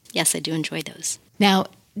autobiography. Yes, I do enjoy those. Now,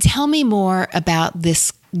 tell me more about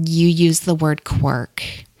this. You use the word quirk,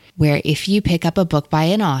 where if you pick up a book by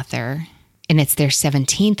an author and it's their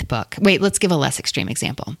 17th book. Wait, let's give a less extreme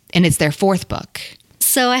example. And it's their 4th book.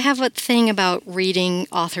 So I have a thing about reading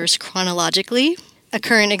authors chronologically. A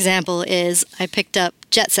current example is I picked up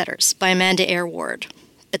Jet Setters by Amanda Eyre Ward.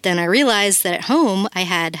 But then I realized that at home I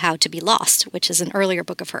had How to Be Lost, which is an earlier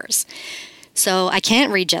book of hers. So I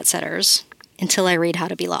can't read Jet Setters until I read How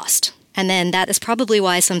to Be Lost. And then that is probably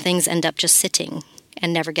why some things end up just sitting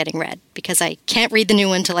and never getting read, because I can't read the new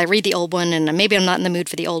one until I read the old one, and maybe I'm not in the mood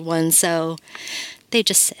for the old one, so they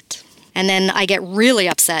just sit. And then I get really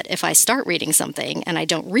upset if I start reading something and I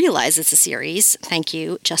don't realize it's a series. Thank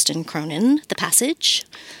you, Justin Cronin, The Passage.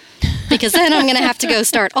 Because then I'm going to have to go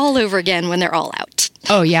start all over again when they're all out.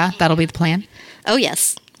 Oh, yeah? That'll be the plan? Oh,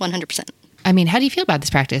 yes, 100%. I mean, how do you feel about this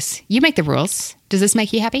practice? You make the rules. Does this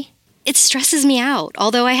make you happy? It stresses me out.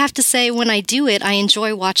 Although I have to say, when I do it, I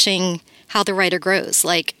enjoy watching how the writer grows.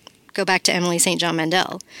 Like, go back to Emily St. John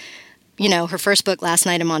Mandel. You know, her first book, Last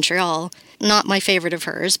Night in Montreal, not my favorite of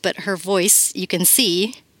hers, but her voice, you can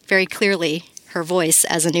see very clearly her voice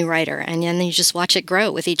as a new writer. And then you just watch it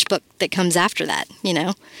grow with each book that comes after that, you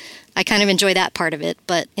know. I kind of enjoy that part of it,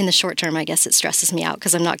 but in the short term, I guess it stresses me out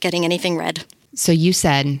because I'm not getting anything read. So you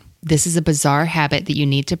said this is a bizarre habit that you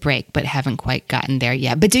need to break, but haven't quite gotten there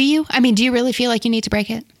yet. But do you? I mean, do you really feel like you need to break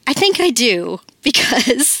it? I think I do,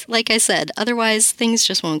 because, like I said, otherwise things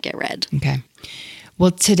just won't get read. Okay.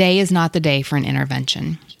 Well, today is not the day for an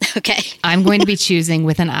intervention. Okay. I'm going to be choosing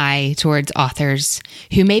with an eye towards authors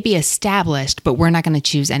who may be established, but we're not going to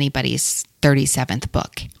choose anybody's 37th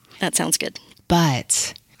book. That sounds good.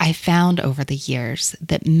 But I found over the years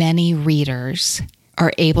that many readers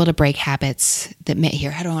are able to break habits that here,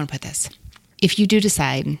 how do I want to put this? If you do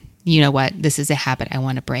decide, you know what, this is a habit I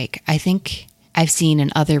want to break, I think I've seen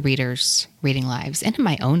in other readers' reading lives and in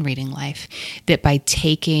my own reading life that by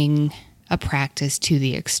taking a practice to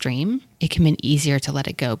the extreme, it can be easier to let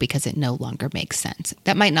it go because it no longer makes sense.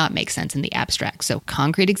 That might not make sense in the abstract. So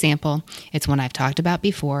concrete example, it's one I've talked about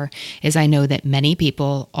before, is I know that many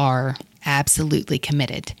people are absolutely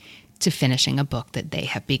committed to finishing a book that they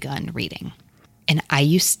have begun reading. And I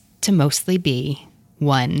used to mostly be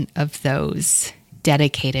one of those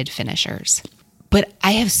dedicated finishers. But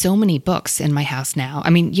I have so many books in my house now. I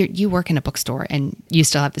mean, you work in a bookstore and you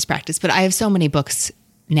still have this practice, but I have so many books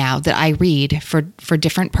now that I read for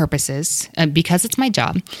different purposes, because it's my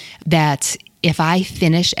job, that if I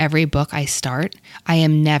finish every book I start, I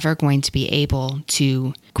am never going to be able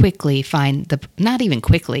to quickly find not even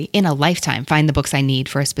quickly, in a lifetime, find the books I need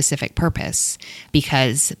for a specific purpose.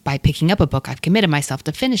 Because by picking up a book, I've committed myself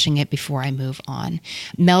to finishing it before I move on.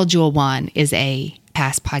 Mel Jewel Wan is a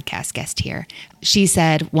past podcast guest here. She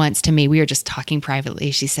said once to me, we were just talking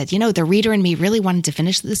privately, she said, the reader in me really wanted to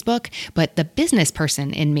finish this book, but the business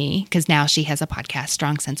person in me, because now she has a podcast,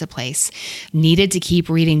 Strong Sense of Place, needed to keep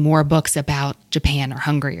reading more books about Japan or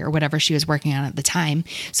Hungary or whatever she was working on at the time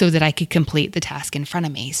so that I could complete the task in front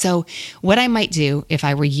of me. So what I might do if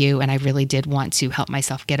I were you and I really did want to help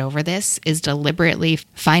myself get over this is deliberately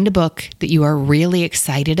find a book that you are really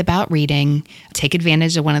excited about reading, take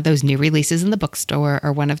advantage of one of those new releases in the bookstore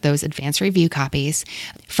or one of those advanced review copies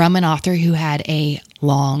from an author who had a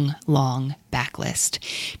long backlist.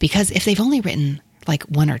 Because if they've only written like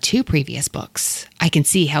one or two previous books, I can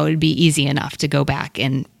see how it would be easy enough to go back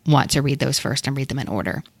and want to read those first and read them in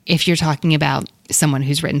order. If you're talking about someone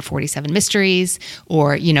who's written 47 mysteries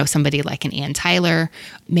or, somebody like an Ann Tyler,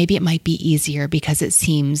 maybe it might be easier because it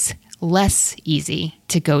seems less easy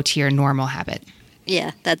to go to your normal habit.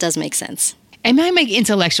 Yeah, that does make sense. It might make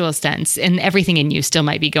intellectual sense, and everything in you still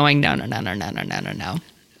might be going, no.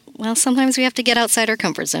 Well, sometimes we have to get outside our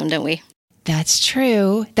comfort zone, don't we? That's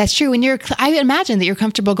true. I imagine that you're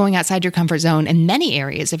comfortable going outside your comfort zone in many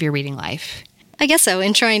areas of your reading life. I guess so,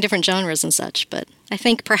 in trying different genres and such, but I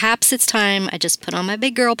think perhaps it's time I just put on my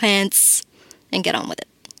big girl pants and get on with it.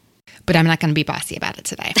 But I'm not going to be bossy about it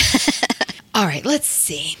today. All right, let's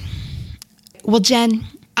see. Well, Jen,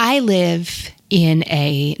 I live in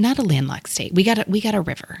not a landlocked state. We got a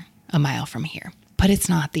river a mile from here, but it's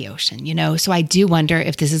not the ocean, So I do wonder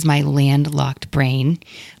if this is my landlocked brain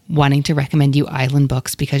wanting to recommend you island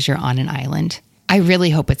books because you're on an island. I really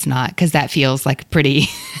hope it's not, because that feels like pretty...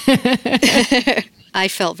 I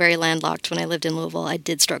felt very landlocked when I lived in Louisville. I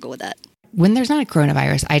did struggle with that. When there's not a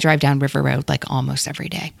coronavirus, I drive down River Road like almost every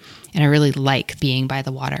day. And I really like being by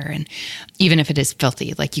the water. And even if it is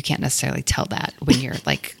filthy, like you can't necessarily tell that when you're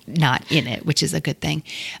like not in it, which is a good thing.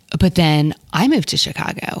 But then I moved to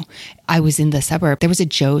Chicago. I was in the suburb. There was a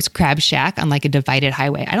Joe's Crab Shack on like a divided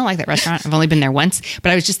highway. I don't like that restaurant. I've only been there once,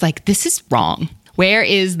 but I was just like, this is wrong. Where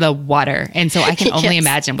is the water? And so I can only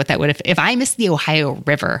imagine what that would have, if I missed the Ohio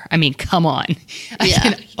River. I mean, come on. I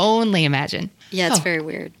can only imagine. Yeah, it's very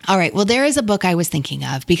weird. All right. Well, there is a book I was thinking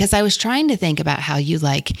of because I was trying to think about how you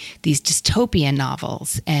like these dystopian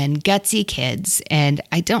novels and gutsy kids. And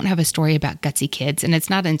I don't have a story about gutsy kids, and it's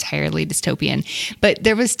not entirely dystopian. But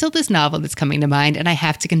there was still this novel that's coming to mind. And I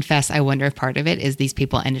have to confess, I wonder if part of it is these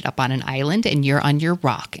people ended up on an island and you're on your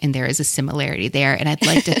rock. And there is a similarity there. And I'd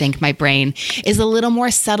like to think my brain is a little more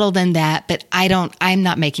subtle than that. But I'm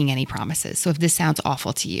not making any promises. So if this sounds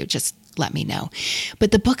awful to you, just let me know.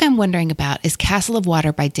 But the book I'm wondering about is Castle of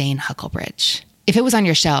Water by Dane Huckelbridge. If it was on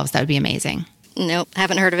your shelves, that would be amazing. Nope,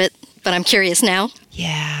 haven't heard of it, but I'm curious now.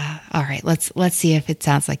 Yeah. All right. Let's see if it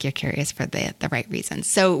sounds like you're curious for the right reasons.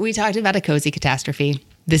 So we talked about a cozy catastrophe.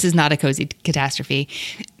 This is not a cozy catastrophe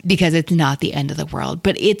because it's not the end of the world,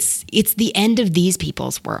 but it's the end of these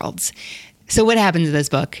people's worlds. So what happens in this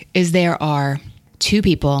book is there are two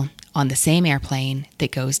people on the same airplane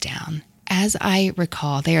that goes down. As I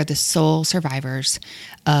recall, they are the sole survivors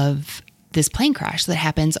of this plane crash that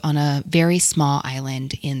happens on a very small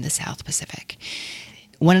island in the South Pacific.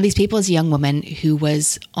 One of these people is a young woman who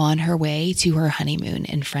was on her way to her honeymoon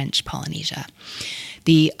in French Polynesia.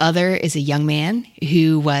 The other is a young man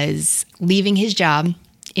who was leaving his job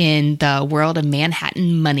in the world of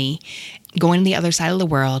Manhattan money, going to the other side of the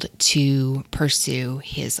world to pursue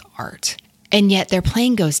his art. And yet their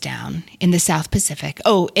plane goes down in the South Pacific.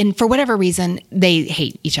 Oh, and for whatever reason, they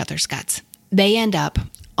hate each other's guts. They end up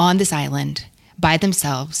on this island by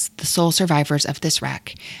themselves, the sole survivors of this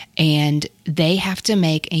wreck, and they have to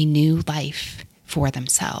make a new life for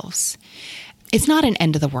themselves. It's not an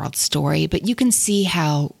end of the world story, but you can see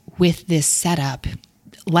how with this setup,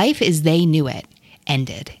 life as they knew it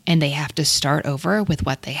ended, and they have to start over with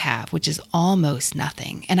what they have, which is almost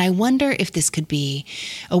nothing. And I wonder if this could be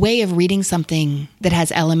a way of reading something that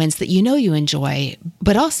has elements that you enjoy,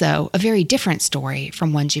 but also a very different story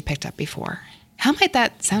from ones you picked up before. How might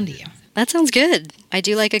that sound to you? That sounds good. I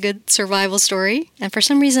do like a good survival story, and for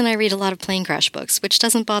some reason I read a lot of plane crash books, which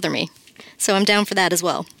doesn't bother me. So I'm down for that as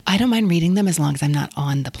well. I don't mind reading them as long as I'm not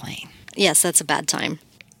on the plane. Yes, that's a bad time.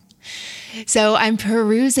 So I'm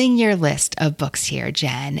perusing your list of books here,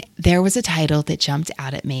 Jen. There was a title that jumped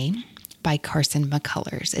out at me by Carson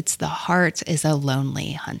McCullers. It's The Heart is a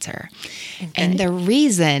Lonely Hunter. Okay. And the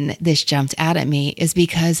reason this jumped out at me is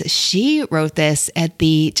because she wrote this at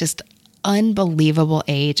the just unbelievable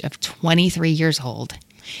age of 23 years old.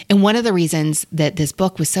 And one of the reasons that this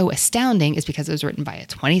book was so astounding is because it was written by a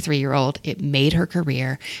 23-year-old. It made her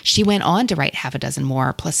career. She went on to write half a dozen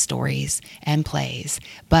more, plus stories and plays.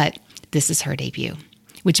 But this is her debut,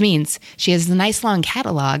 which means she has a nice long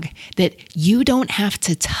catalog that you don't have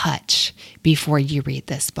to touch before you read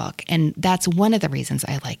this book. And that's one of the reasons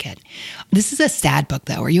I like it. This is a sad book,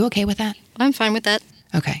 though. Are you okay with that? I'm fine with that.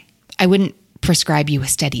 Okay. I wouldn't prescribe you a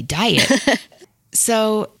steady diet.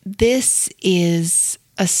 So this is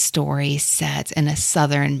a story set in a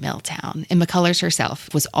southern mill town. And McCullers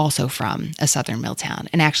herself was also from a southern mill town.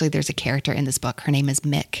 And actually, there's a character in this book. Her name is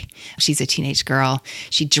Mick. She's a teenage girl.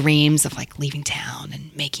 She dreams of leaving town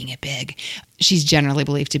and making it big. She's generally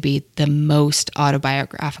believed to be the most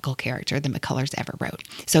autobiographical character that McCullers ever wrote.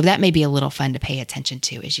 So that may be a little fun to pay attention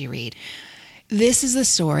to as you read. This is the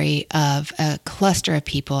story of a cluster of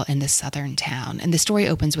people in this southern town. And the story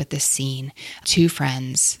opens with this scene, two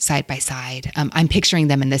friends side by side. I'm picturing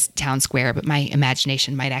them in this town square, but my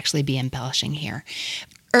imagination might actually be embellishing here.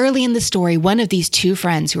 Early in the story, one of these two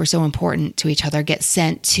friends who are so important to each other gets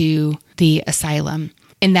sent to the asylum.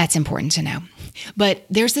 And that's important to know. But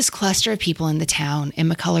there's this cluster of people in the town, and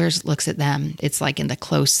McCullers looks at them. It's like in the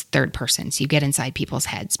close third person. So you get inside people's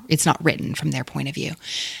heads. It's not written from their point of view.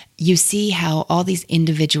 You see how all these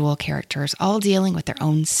individual characters, all dealing with their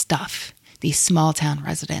own stuff, these small town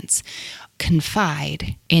residents,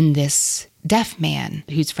 confide in this deaf man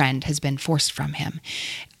whose friend has been forced from him.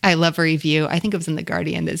 I love a review, I think it was in The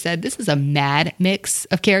Guardian, that said this is a mad mix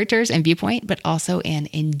of characters and viewpoint, but also an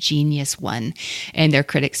ingenious one. And there are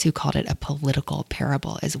critics who called it a political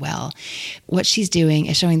parable as well. What she's doing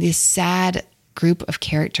is showing this sad group of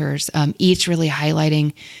characters, each really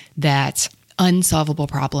highlighting that unsolvable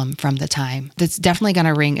problem from the time that's definitely going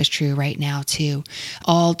to ring as true right now too.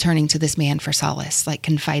 All turning to this man for solace,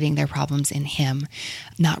 confiding their problems in him,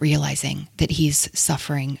 not realizing that he's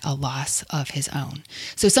suffering a loss of his own.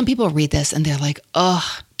 So some people read this and they're like,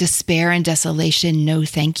 oh, despair and desolation, no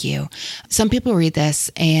thank you. Some people read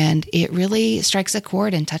this and it really strikes a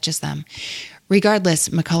chord and touches them. Regardless,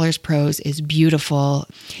 McCullers' prose is beautiful.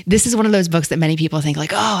 This is one of those books that many people think oh,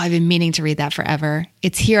 I've been meaning to read that forever.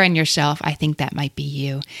 It's here on your shelf. I think that might be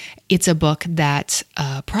you. It's a book that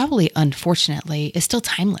probably, unfortunately, is still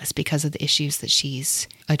timeless because of the issues that she's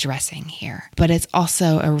addressing here. But it's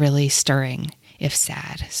also a really stirring, if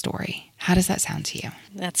sad, story. How does that sound to you?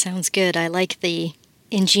 That sounds good. I like the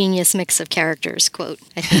ingenious mix of characters quote.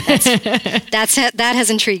 I think that has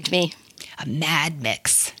intrigued me. A mad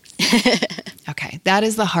mix. Okay, that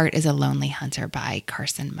is The Heart is a Lonely Hunter by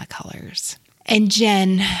Carson McCullers. And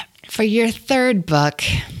Jen, for your third book,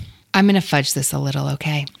 I'm going to fudge this a little,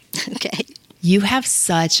 okay? Okay. You have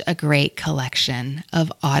such a great collection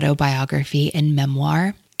of autobiography and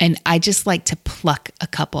memoir, and I just like to pluck a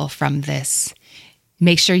couple from this.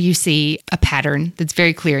 Make sure you see a pattern that's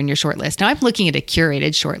very clear in your shortlist. Now, I'm looking at a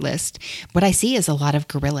curated shortlist. What I see is a lot of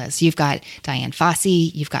gorillas. You've got Diane Fossey,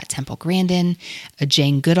 you've got Temple Grandin, a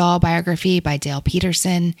Jane Goodall biography by Dale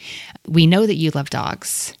Peterson. We know that you love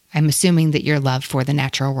dogs. I'm assuming that your love for the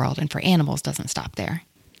natural world and for animals doesn't stop there.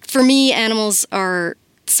 For me, animals are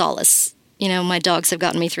solace. My dogs have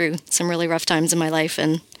gotten me through some really rough times in my life,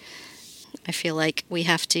 and I feel like we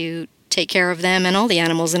have to take care of them and all the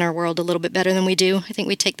animals in our world a little bit better than we do. I think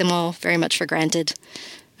we take them all very much for granted.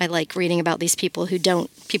 I like reading about these people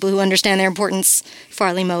who understand their importance.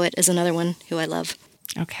 Farley Mowat is another one who I love.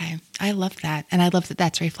 Okay. I love that. And I love that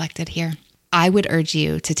that's reflected here. I would urge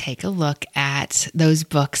you to take a look at those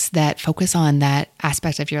books that focus on that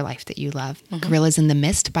aspect of your life that you love. Mm-hmm. Gorillas in the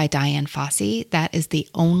Mist by Diane Fossey. That is the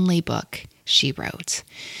only book she wrote.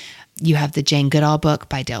 You have the Jane Goodall book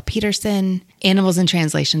by Dale Peterson. Animals in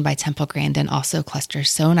Translation by Temple Grandin also clusters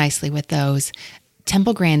so nicely with those.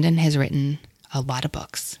 Temple Grandin has written a lot of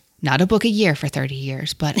books. Not a book a year for 30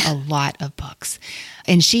 years, but a lot of books.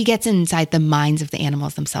 And she gets inside the minds of the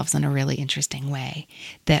animals themselves in a really interesting way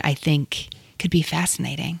that I think could be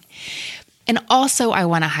fascinating. And also, I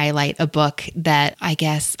want to highlight a book that I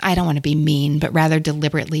guess, I don't want to be mean, but rather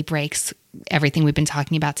deliberately breaks everything we've been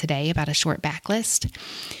talking about today about a short backlist.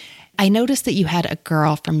 I noticed that you had A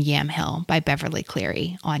Girl from Yamhill by Beverly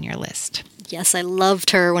Cleary on your list. Yes, I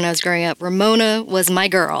loved her when I was growing up. Ramona was my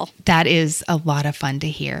girl. That is a lot of fun to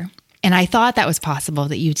hear. And I thought that was possible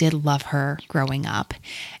that you did love her growing up.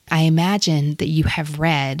 I imagine that you have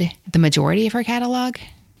read the majority of her catalog.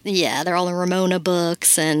 Yeah, they're all the Ramona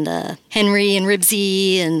books and Henry and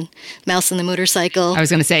Ribsy and Mouse and the Motorcycle. I was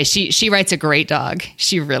going to say, she writes a great dog.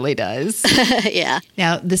 She really does. Yeah.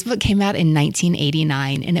 Now, this book came out in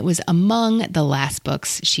 1989, and it was among the last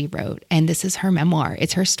books she wrote. And this is her memoir.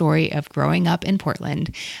 It's her story of growing up in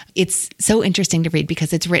Portland. It's so interesting to read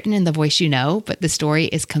because it's written in the voice you know, but the story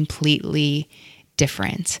is completely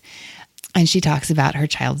different. And she talks about her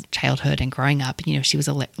childhood and growing up. You know, she was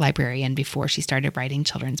a librarian before she started writing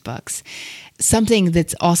children's books. Something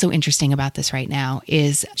that's also interesting about this right now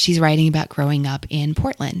is she's writing about growing up in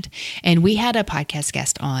Portland. And we had a podcast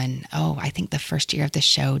guest on, I think the first year of the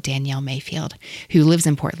show, Danielle Mayfield, who lives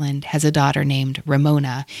in Portland, has a daughter named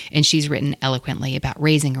Ramona, and she's written eloquently about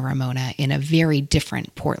raising a Ramona in a very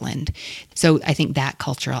different Portland. So I think that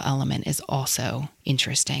cultural element is also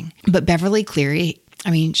interesting. But Beverly Cleary, I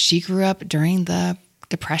mean, she grew up during the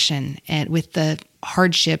Depression and with the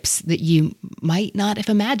hardships that you might not have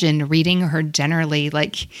imagined reading her generally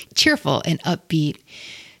like cheerful and upbeat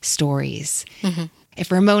stories. Mm-hmm.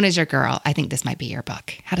 If Ramona's your girl, I think this might be your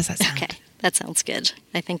book. How does that sound? Okay, that sounds good.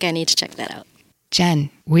 I think I need to check that out. Jen,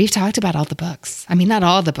 we've talked about all the books. I mean, not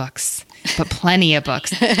all the books, but plenty of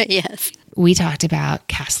books. Yes. We talked about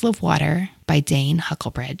Castle of Water by Dane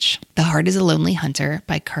Huckelbridge, The Heart is a Lonely Hunter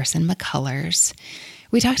by Carson McCullers.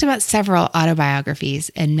 We talked about several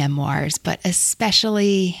autobiographies and memoirs, but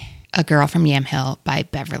especially A Girl from Yamhill by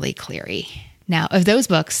Beverly Cleary. Now, of those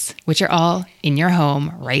books, which are all in your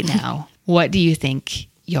home right now, what do you think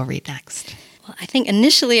you'll read next? Well, I think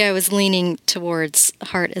initially I was leaning towards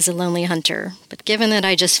Heart is a Lonely Hunter, but given that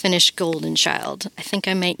I just finished Golden Child, I think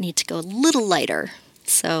I might need to go a little lighter.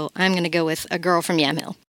 So I'm going to go with A Girl from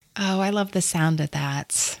Yamhill. Oh, I love the sound of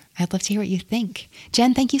that. I'd love to hear what you think.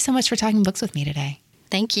 Jen, thank you so much for talking books with me today.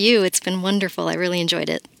 Thank you. It's been wonderful. I really enjoyed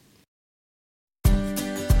it.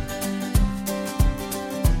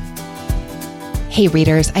 Hey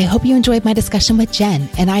readers, I hope you enjoyed my discussion with Jen,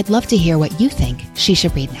 and I'd love to hear what you think she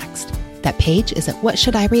should read next. That page is at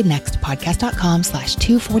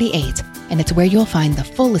whatshouldireadnextpodcast.com/248, and it's where you'll find the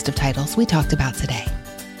full list of titles we talked about today.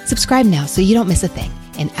 Subscribe now so you don't miss a thing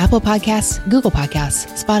in Apple Podcasts, Google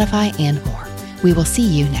Podcasts, Spotify, and more. We will see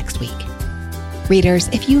you next week. Readers,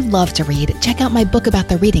 if you love to read, check out my book about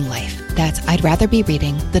the reading life. That's I'd Rather Be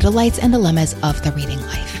Reading, The Delights and Dilemmas of the Reading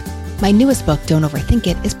Life. My newest book, Don't Overthink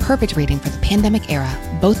It, is perfect reading for the pandemic era.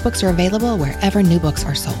 Both books are available wherever new books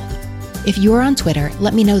are sold. If you are on Twitter,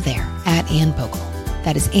 let me know there, @AnneBogle.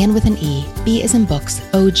 That is Anne with an E, B as in books,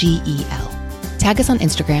 OGEL. Tag us on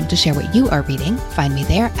Instagram to share what you are reading. Find me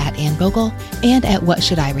there @AnneBogle and at What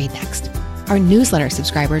Should I Read Next. Our newsletter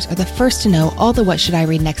subscribers are the first to know all the What Should I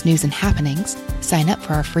Read Next news and happenings. Sign up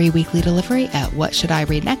for our free weekly delivery at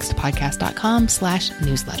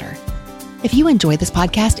whatshouldireadnextpodcast.com/newsletter. If you enjoy this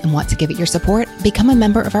podcast and want to give it your support, become a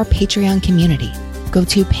member of our Patreon community. Go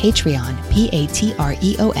to Patreon,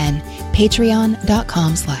 Patreon,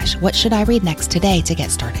 patreon.com/whatshouldireadnext today to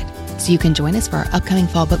get started, so you can join us for our upcoming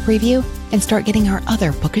fall book review and start getting our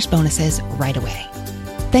other bookish bonuses right away.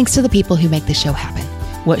 Thanks to the people who make this show happen.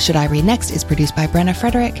 What Should I Read Next is produced by Brenna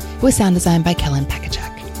Frederick with sound design by Kellen Pekachuk.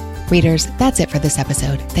 Readers, that's it for this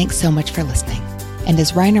episode. Thanks so much for listening. And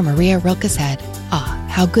as Rainer Maria Rilke said,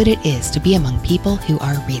 how good it is to be among people who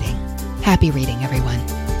are reading. Happy reading, everyone.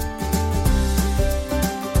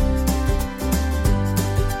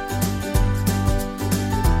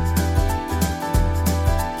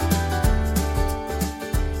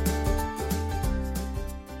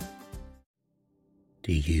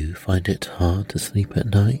 Do you find it hard to sleep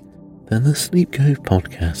at night? Then the Sleep Cove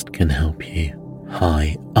podcast can help you.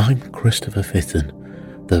 Hi, I'm Christopher Fitton,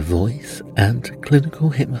 the voice and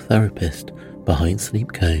clinical hypnotherapist behind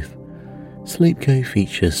Sleep Cove. Sleep Cove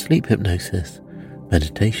features sleep hypnosis,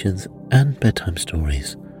 meditations, and bedtime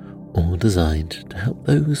stories, all designed to help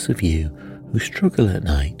those of you who struggle at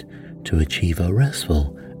night to achieve a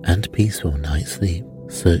restful and peaceful night's sleep.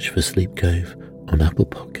 Search for Sleep Cove on Apple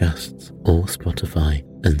Podcasts or Spotify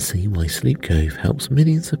and see why Sleep Cove helps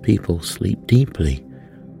millions of people sleep deeply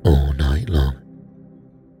all night long.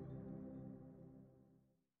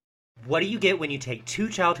 What do you get when you take two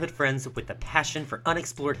childhood friends with a passion for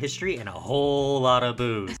unexplored history and a whole lot of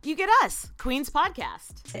booze? You get us, Queen's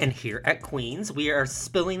Podcast. And here at Queen's, we are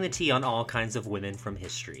spilling the tea on all kinds of women from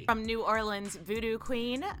history. From New Orleans voodoo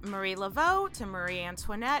queen, Marie Laveau, to Marie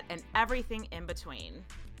Antoinette, and everything in between.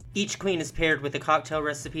 Each queen is paired with a cocktail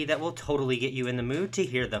recipe that will totally get you in the mood to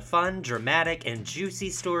hear the fun, dramatic, and juicy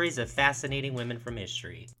stories of fascinating women from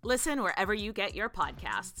history. Listen wherever you get your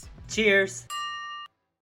podcasts. Cheers!